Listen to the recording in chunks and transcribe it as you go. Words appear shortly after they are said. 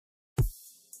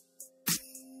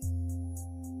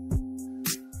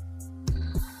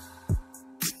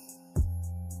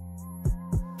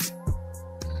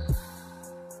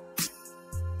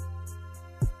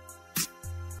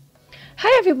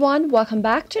everyone, welcome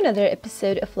back to another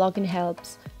episode of Login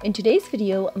Helps. In today's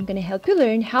video, I'm going to help you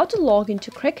learn how to log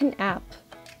into Kraken app.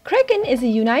 Kraken is a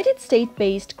United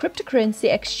States-based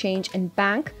cryptocurrency exchange and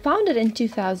bank founded in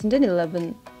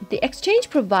 2011. The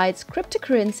exchange provides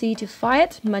cryptocurrency to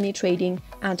fiat money trading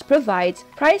and provides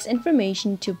price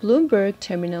information to Bloomberg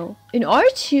terminal. In order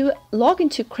to log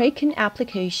into Kraken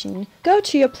application, go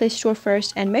to your Play Store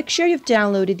first and make sure you've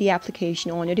downloaded the application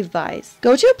on your device.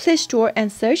 Go to your Play Store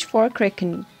and search for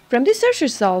Kraken. From the search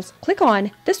results, click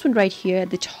on this one right here at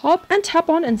the top and tap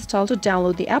on Install to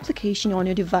download the application on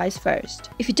your device first.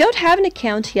 If you don't have an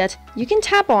account yet, you can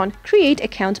tap on Create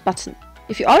Account button.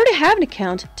 If you already have an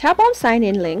account, tap on Sign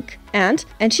In link and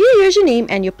enter your username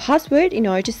and your password in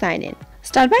order to sign in.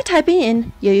 Start by typing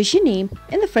in your username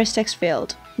in the first text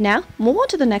field. Now, move on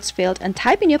to the next field and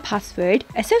type in your password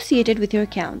associated with your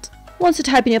account. Once you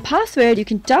type in your password, you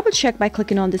can double check by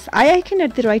clicking on this eye icon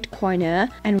at the right corner,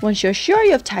 and once you're sure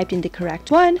you have typed in the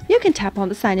correct one, you can tap on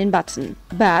the sign in button.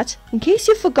 But in case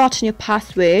you've forgotten your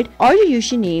password or your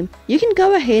username, you can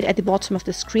go ahead at the bottom of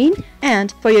the screen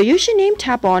and for your username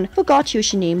tap on Forgot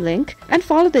Username link and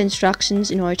follow the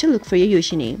instructions in order to look for your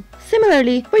username.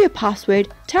 Similarly, for your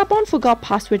password, tap on Forgot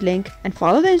Password link and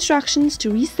follow the instructions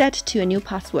to reset to a new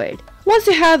password. Once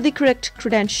you have the correct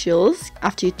credentials,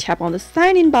 after you tap on the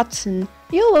sign in button,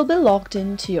 you will be logged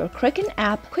into your Kraken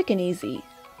app quick and easy.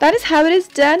 That is how it is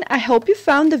done. I hope you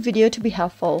found the video to be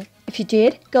helpful. If you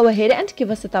did, go ahead and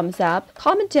give us a thumbs up.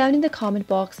 Comment down in the comment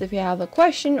box if you have a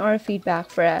question or a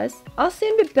feedback for us. I'll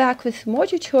soon be back with more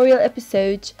tutorial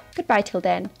episodes. Goodbye till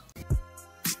then.